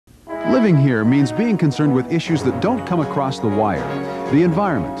Living here means being concerned with issues that don't come across the wire. The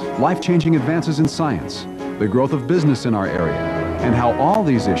environment, life-changing advances in science, the growth of business in our area, and how all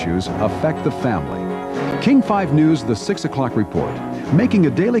these issues affect the family. King 5 News, the 6 o'clock report, making a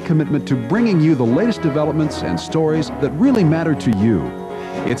daily commitment to bringing you the latest developments and stories that really matter to you.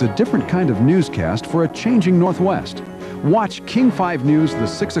 It's a different kind of newscast for a changing Northwest. Watch King 5 News, the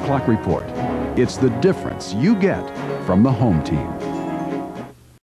 6 o'clock report. It's the difference you get from the home team.